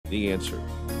The Answer.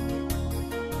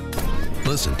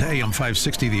 Listen to AM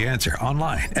 560 The Answer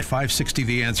online at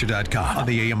 560theanswer.com, on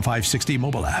the AM 560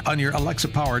 mobile app, on your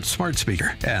Alexa-powered smart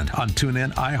speaker, and on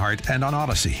TuneIn, iHeart, and on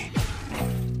Odyssey.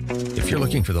 If you're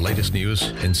looking for the latest news,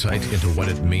 insight into what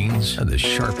it means, and the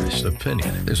sharpest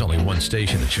opinion, there's only one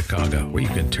station in Chicago where you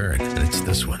can turn, and it's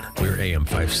this one. We're AM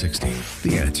 560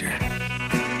 The Answer.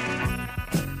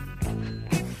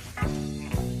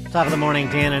 Top of the morning,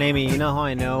 Dan and Amy. You know how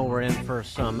I know we're in for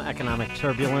some economic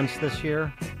turbulence this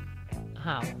year?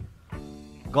 How?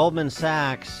 Goldman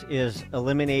Sachs is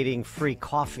eliminating free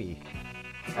coffee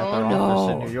at their no.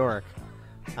 office in New York.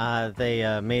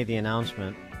 They made the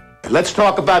announcement. Let's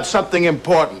talk about something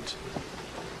important.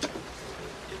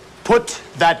 Put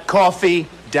that coffee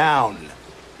down.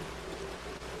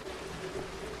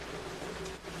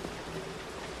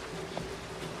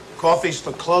 Coffee's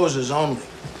for closers only.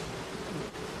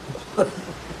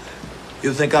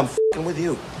 You think I'm f***ing with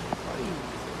you?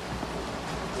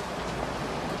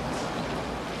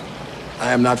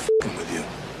 I am not f***ing with you.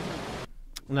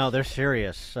 No, they're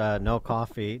serious. No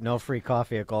coffee, no free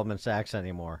coffee at Goldman Sachs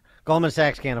anymore. Goldman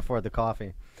Sachs can't afford the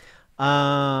coffee.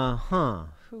 Yeah,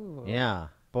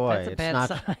 boy, That's a it's bad not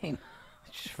sign.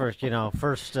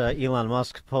 First Elon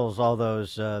Musk pulls all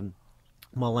those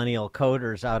millennial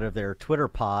coders out of their Twitter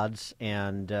pods,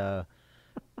 and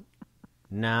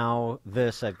now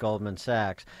this at Goldman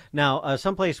Sachs. Now,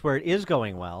 someplace where it is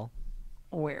going well.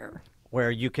 Where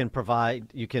you can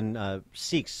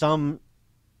seek some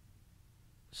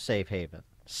safe haven.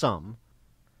 The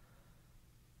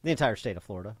entire state of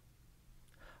Florida.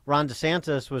 Ron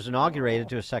DeSantis was inaugurated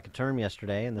to a second term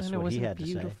yesterday, and this is what he had to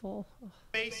say.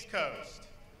 Space Coast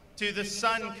to the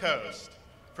Sun Coast,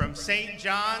 from St.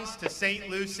 John's to St.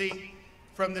 Lucie,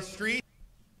 from the streets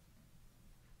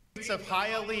of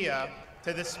Hialeah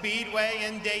to the Speedway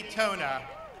in Daytona,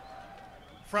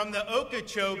 from the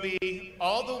Okeechobee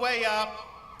all the way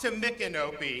up to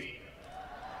Micanopy.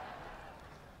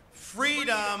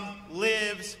 Freedom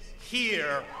lives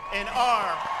here in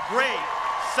our great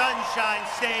sunshine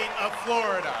state of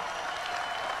Florida.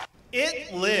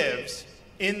 It lives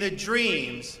in the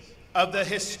dreams of the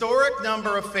historic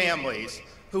number of families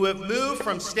who have moved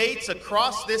from states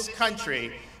across this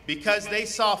country because they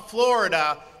saw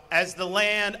Florida as the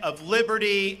land of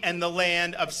liberty and the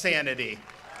land of sanity.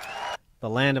 The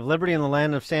land of liberty and the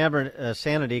land of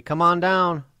sanity. Come on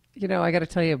down. You know, I got to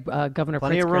tell you, Governor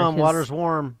Plenty Pritzker, of room, water's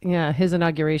warm. Yeah, his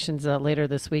inauguration's later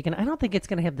this week, and I don't think it's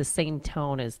going to have the same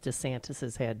tone as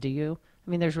DeSantis's had. Do you? I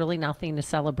mean, there's really nothing to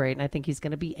celebrate, and I think he's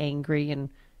going to be angry, and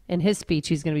in his speech,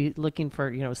 he's going to be looking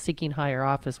for, seeking higher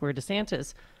office, where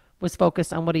DeSantis was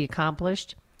focused on what he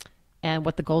accomplished and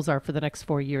what the goals are for the next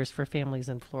 4 years for families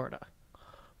in Florida.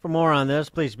 For more on this,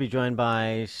 please be joined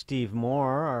by Steve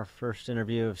Moore, our first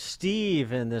interview of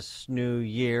Steve in this new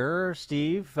year.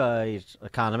 Steve, he's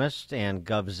economist and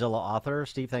Govzilla author.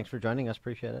 Steve, thanks for joining us.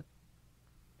 Appreciate it.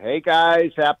 Hey,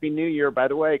 guys. Happy New Year. By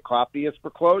the way, coffee is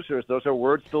for closers. Those are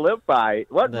words to live by.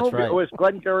 What That's movie right. was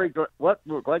Glengarry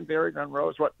Glen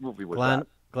Rose? What movie was that?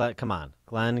 Come on.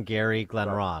 Glenn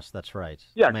Ross. That's right.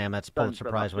 Yeah. Man, that's Pulitzer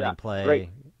Prize-winning play. Great.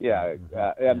 Yeah.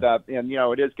 And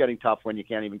it is getting tough when you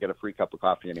can't even get a free cup of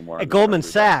coffee anymore. At Goldman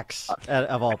Sachs,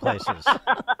 of all places.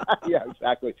 Yeah,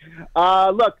 exactly.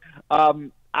 Look,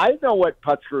 I know what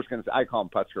Putzker's going to say. I call him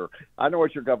Putzker. I know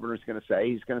what your governor's going to say.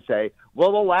 He's going to say,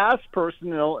 "Will the last person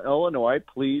in Illinois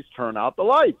please turn out the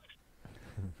lights?"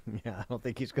 Yeah, I don't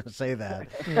think he's going to say that.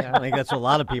 Yeah. I think that's what a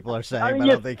lot of people are saying, but I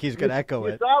don't think he's going to echo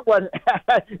it.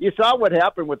 You saw what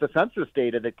happened with the census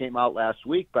data that came out last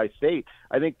week by state.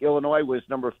 I think Illinois was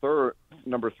number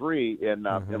three in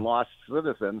lost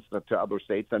citizens to other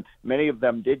states, and many of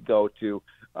them did go to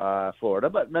Florida,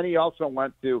 but many also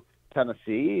went to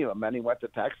Tennessee, many went to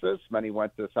Texas, many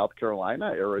went to South Carolina,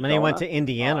 Arizona. Many went to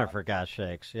Indiana, for gosh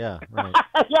sakes. Yeah, right.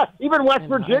 Yeah, even West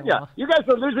Virginia. You guys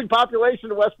are losing population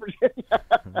to West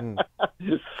Virginia.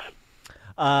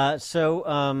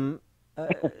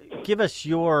 Give us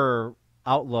your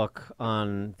outlook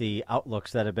on the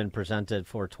outlooks that have been presented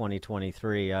for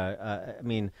 2023. I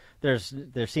mean, there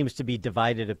seems to be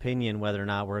divided opinion whether or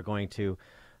not we're going to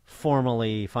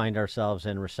formally find ourselves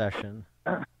in recession.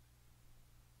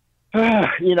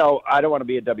 I don't want to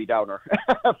be a Debbie Downer.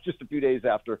 Just a few days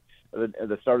after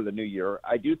the start of the new year,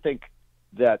 I do think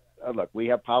that, look, we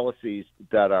have policies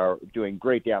that are doing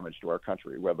great damage to our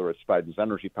country, whether it's Biden's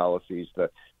energy policies,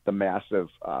 the massive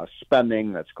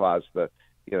spending that's caused the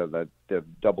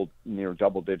near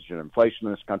double-digit inflation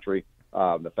in this country,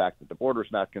 the fact that the border's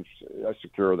not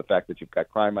secure, the fact that you've got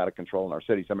crime out of control in our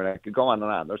cities. I mean, I could go on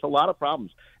and on. There's a lot of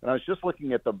problems. And I was just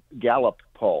looking at the Gallup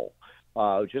poll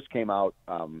just came out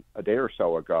a day or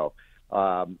so ago.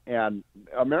 And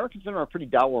Americans are in a pretty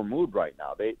dour mood right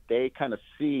now. They kind of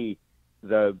see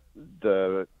the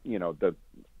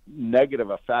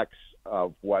negative effects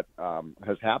of what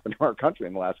has happened to our country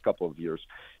in the last couple of years.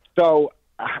 So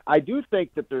I do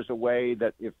think that there's a way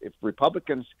that if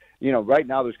Republicans, right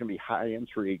now there's going to be high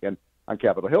intrigue on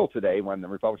Capitol Hill today when the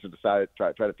Republicans decide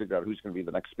to try to figure out who's going to be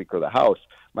the next Speaker of the House.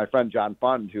 My friend John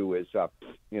Fund, who is a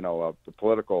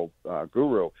political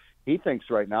guru, he thinks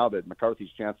right now that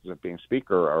McCarthy's chances of being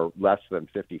Speaker are less than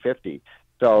 50-50.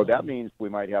 So that means we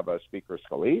might have a Speaker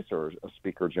Scalise or a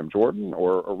Speaker Jim Jordan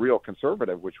or a real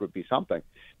conservative, which would be something.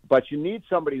 But you need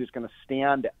somebody who's going to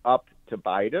stand up to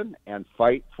Biden and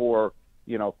fight for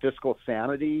fiscal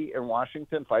sanity in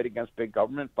Washington, fight against big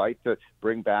government, fight to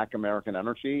bring back American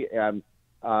energy. And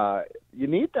you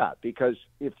need that because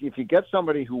if you get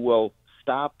somebody who will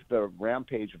stop the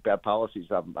rampage of bad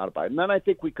policies out of Biden, then I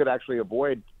think we could actually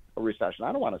avoid a recession.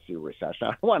 I don't want to see a recession.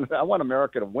 I want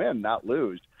America to win, not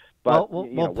lose. But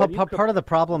part of the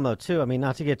problem, though, too, I mean,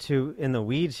 not to get too in the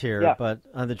weeds here, but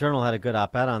the Journal had a good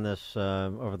op-ed on this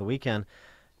over the weekend.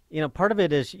 Part of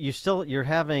it is you're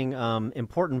having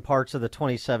important parts of the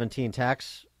 2017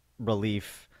 tax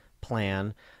relief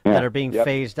plan that are being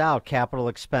phased out, capital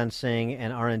expensing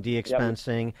and R&D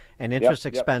expensing and interest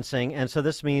expensing, and so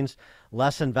this means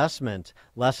less investment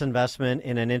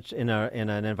in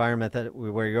an environment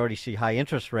where you already see high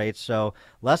interest rates. So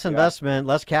less investment,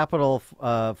 less capital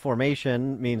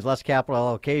formation means less capital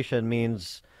allocation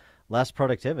means less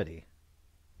productivity.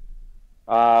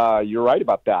 You're right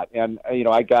about that, and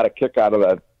I got a kick out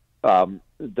of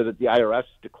the IRS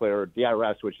declared, the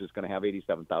IRS, which is going to have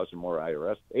 87,000 more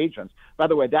IRS agents. By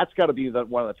the way, that's got to be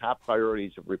one of the top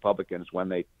priorities of Republicans when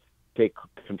they take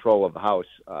control of the House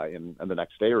in the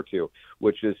next day or two,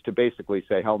 which is to basically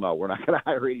say, hell no, we're not going to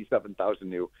hire 87,000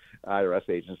 new IRS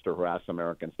agents to harass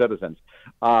American citizens.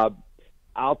 I'll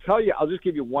just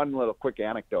give you one little quick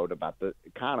anecdote about the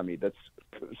economy that's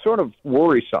sort of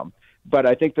worrisome. But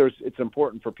I think it's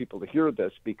important for people to hear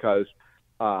this because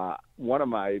one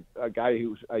of a guy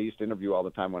who I used to interview all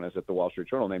the time when I was at the Wall Street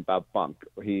Journal named Bob Funk.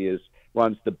 He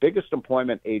runs the biggest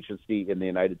employment agency in the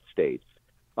United States.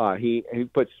 He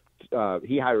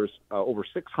hires over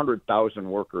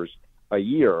 600,000 workers a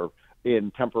year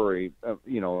in temporary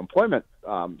employment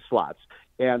slots,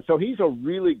 and so he's a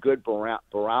really good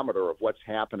barometer of what's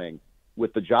happening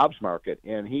with the jobs market.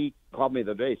 And he called me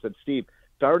the other day. He said, Steve,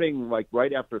 starting like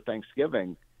right after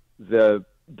Thanksgiving, the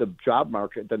job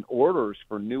market, then orders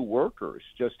for new workers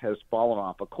just has fallen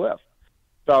off a cliff.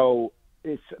 So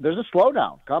there's a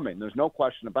slowdown coming. There's no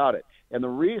question about it. And the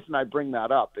reason I bring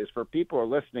that up is for people who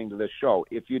are listening to this show.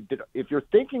 If you're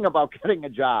thinking about getting a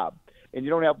job and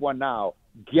you don't have one now,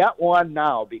 get one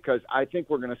now, because I think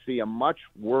we're going to see a much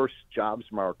worse jobs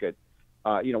market.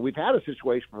 We've had a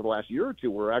situation for the last year or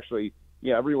two where actually,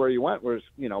 everywhere you went was,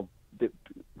 the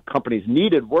companies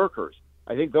needed workers.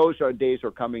 I think those days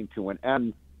are coming to an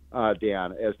end,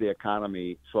 Dan, as the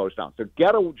economy slows down. So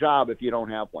get a job if you don't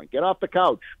have one. Get off the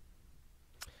couch.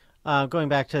 Going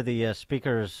back to the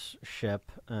speakership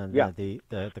and the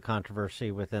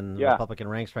controversy within the Republican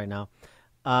ranks right now,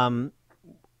 if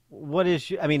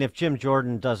Jim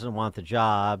Jordan doesn't want the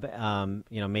job,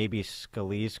 maybe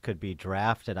Scalise could be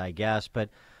drafted, I guess, but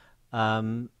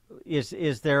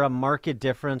is there a marked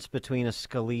difference between a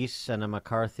Scalise and a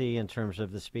McCarthy in terms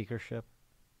of the speakership?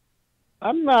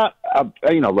 I'm not,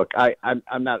 look,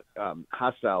 I'm not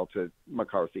hostile to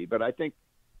McCarthy, but I think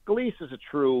Scalise is a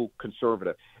true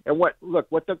conservative. And what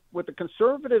the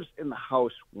conservatives in the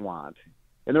House want,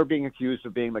 and they're being accused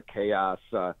of being the chaos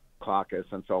caucus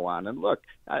and so on. And look,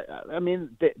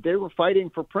 they were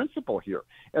fighting for principle here.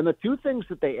 And the two things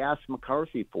that they asked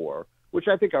McCarthy for, which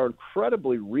I think are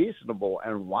incredibly reasonable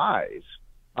and wise,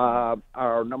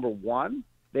 are number one,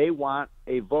 they want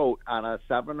a vote on a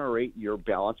 7 or 8 year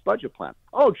balanced budget plan.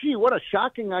 Oh, gee, what a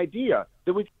shocking idea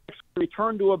that we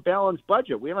return to a balanced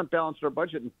budget. We haven't balanced our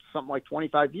budget in something like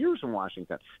 25 years in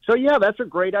Washington. So, yeah, that's a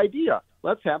great idea.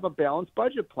 Let's have a balanced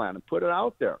budget plan and put it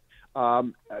out there. I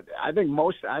think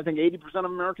 80% of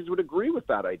Americans would agree with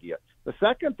that idea. The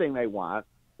second thing they want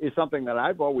is something that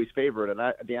I've always favored, and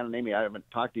Dan and Amy, I haven't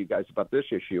talked to you guys about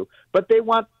this issue, but they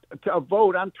want a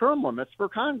vote on term limits for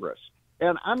Congress.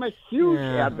 And I'm a huge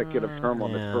advocate of term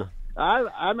limits.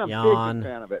 I'm a big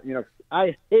fan of it.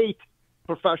 I hate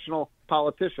professional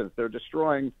politicians. They're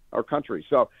destroying our country.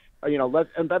 So,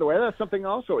 and by the way, that's something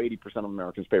also 80% of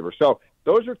Americans favor. So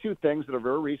those are two things that are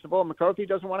very reasonable. And McCarthy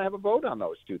doesn't want to have a vote on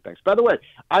those two things. By the way,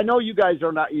 I know you guys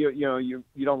are not, you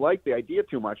don't like the idea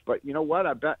too much, but you know what?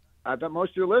 I bet I bet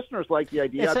most of your listeners like the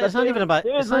idea. It's not even about.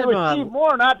 It's not even about Steve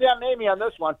Moore, not damn Amy on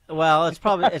this one. Well, it's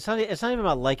probably it's not even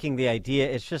about liking the idea.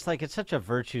 It's just like it's such a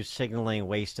virtue signaling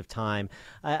waste of time.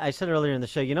 I said earlier in the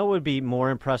show, you know, what would be more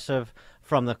impressive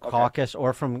from the caucus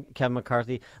or from Kevin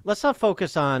McCarthy? Let's not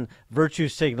focus on virtue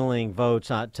signaling votes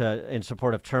in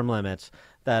support of term limits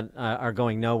that are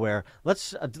going nowhere.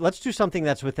 Let's do something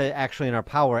that's actually in our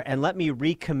power, and let me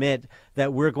recommit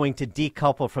that we're going to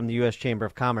decouple from the U.S. Chamber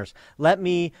of Commerce. Let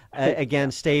me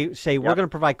again say we're going to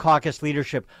provide caucus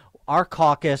leadership. Our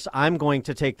caucus, I'm going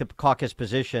to take the caucus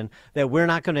position that we're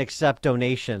not going to accept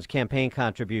donations, campaign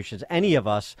contributions, any of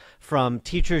us, from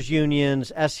teachers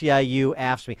unions, SEIU,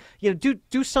 AFSCME. You know,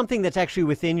 do something that's actually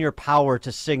within your power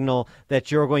to signal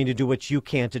that you're going to do what you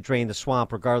can to drain the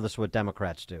swamp, regardless of what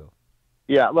Democrats do.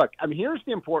 Yeah, look, I mean, here's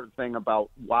the important thing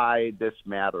about why this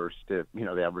matters to, you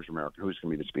know, the average American who's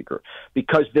going to be the speaker.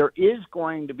 Because there's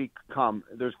going to come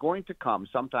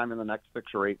sometime in the next 6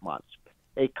 or 8 months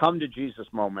a come-to-Jesus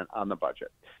moment on the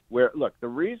budget. Where, look, the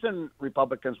reason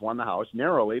Republicans won the House,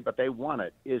 narrowly, but they won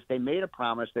it, is they made a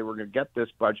promise they were going to get this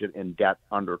budget in debt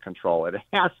under control. It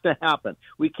has to happen.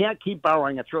 We can't keep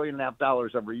borrowing $1.5 trillion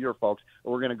every year, folks,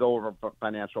 or we're going to go over a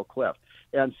financial cliff.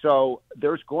 And so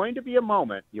there's going to be a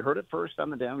moment, you heard it first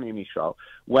on the Dan and Amy show,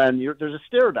 when there's a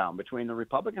stare down between the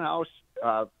Republican House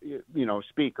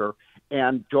Speaker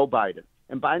and Joe Biden.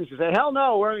 And Biden's going to say, hell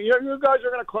no, you guys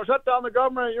are going to shut down the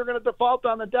government, you're going to default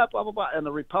on the debt, blah, blah, blah. And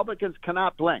the Republicans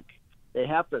cannot blink. They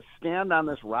have to stand on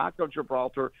this rock of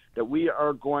Gibraltar that we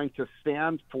are going to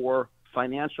stand for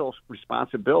financial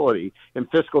responsibility and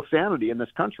fiscal sanity in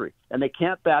this country. And they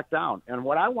can't back down. And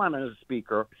what I want as a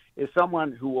speaker is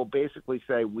someone who will basically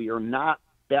say, we are not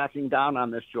backing down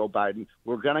on this, Joe Biden.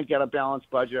 We're going to get a balanced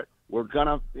budget. We're going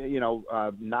to,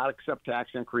 not accept tax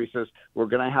increases. We're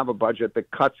going to have a budget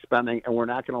that cuts spending, and we're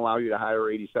not going to allow you to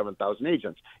hire 87,000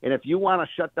 agents. And if you want to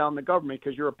shut down the government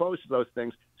because you're opposed to those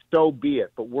things, so be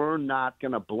it. But we're not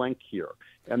going to blink here.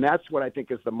 And that's what I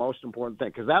think is the most important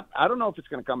thing. Because I don't know if it's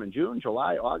going to come in June,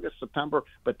 July, August, September,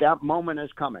 but that moment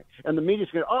is coming. And the media's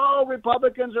going to,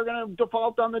 Republicans are going to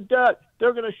default on the debt.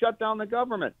 They're going to shut down the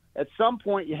government. At some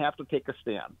point, you have to take a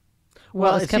stand.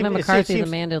 Well, is Kevin McCarthy the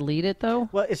man to lead it, though?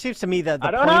 Well, it seems to me that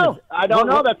I don't know. I don't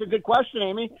know. That's a good question,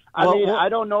 Amy. I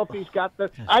don't know if he's got the.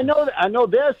 I know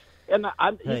this, and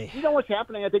you know what's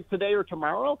happening? I think today or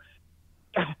tomorrow,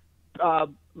 Mitch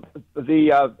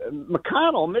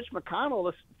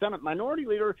McConnell, the Senate Minority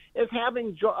Leader, is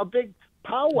having a big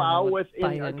powwow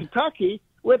in Kentucky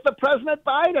with the President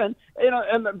Biden,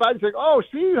 and Biden's like,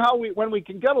 see how when we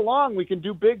can get along, we can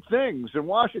do big things in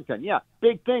Washington. Yeah,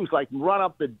 big things like run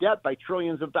up the debt by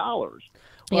trillions of dollars.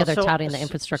 Yeah, they're touting the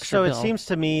infrastructure bill. So it seems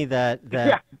to me that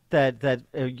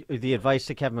the advice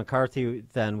to Kevin McCarthy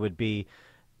then would be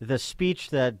the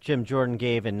speech that Jim Jordan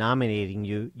gave in nominating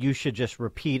you should just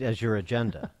repeat as your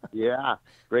agenda. Yeah,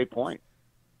 great point.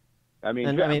 I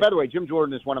mean, by the way, Jim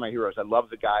Jordan is one of my heroes. I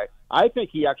love the guy. I think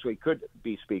he actually could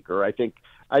be speaker. I think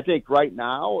right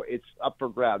now it's up for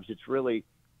grabs. It's really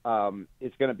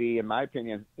it's going to be, in my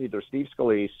opinion, either Steve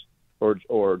Scalise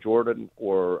or Jordan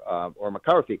or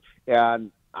McCarthy.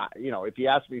 And if you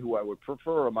ask me who I would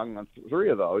prefer among the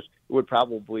three of those, it would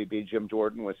probably be Jim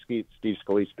Jordan, with Steve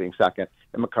Scalise being second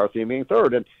and McCarthy being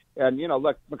third. And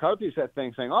look, McCarthy said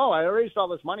things saying, I raised all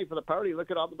this money for the party.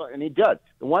 Look at all and he did.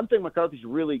 The one thing McCarthy's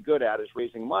really good at is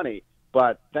raising money.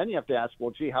 But then you have to ask,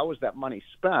 well, gee, how was that money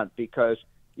spent? Because,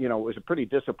 it was a pretty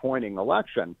disappointing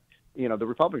election. The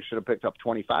Republicans should have picked up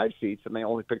 25 seats, and they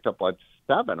only picked up,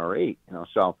 7 or 8.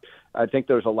 So I think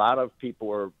there's a lot of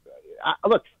people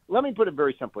look, let me put it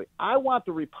very simply. I want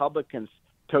the Republicans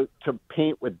to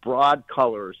paint with broad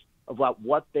colors about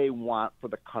what they want for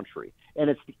the country. And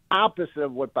it's the opposite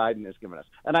of what Biden has given us.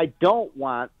 And I don't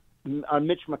want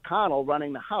Mitch McConnell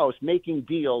running the House making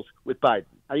deals with Biden.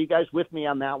 Are you guys with me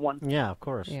on that one? Yeah, of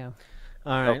course. Yeah.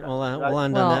 All right. Okay. We'll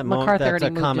end on that. That's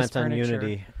a comment on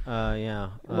unity.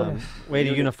 Way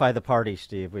to unify the party,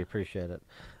 Steve. We appreciate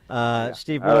it.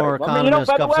 Steve Moore,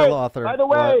 economist, Gov author. By the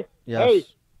way, yes.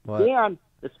 Dan,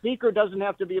 the Speaker doesn't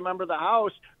have to be a member of the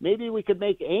House. Maybe we could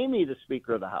make Amy the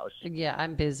Speaker of the House. Yeah,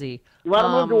 I'm busy. You want to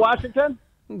move to Washington?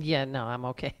 Yeah, no, I'm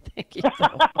okay. Thank you.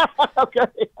 Okay.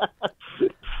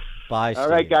 Bye, Steve. All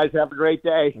right, guys, have a great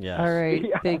day. Yes. All right,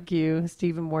 thank you.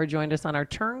 Stephen Moore joined us on our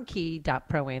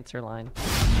turnkey.pro answer line.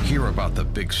 Hear about the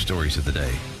big stories of the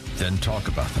day, then talk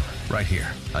about them right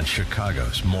here on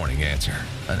Chicago's Morning Answer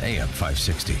on AM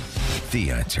 560.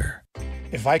 The Answer.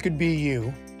 If I could be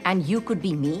you. And you could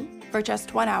be me for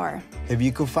just 1 hour. If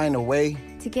you could find a way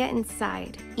to get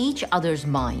inside each other's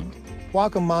mind.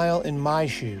 Walk a mile in my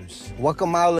shoes. Walk a mile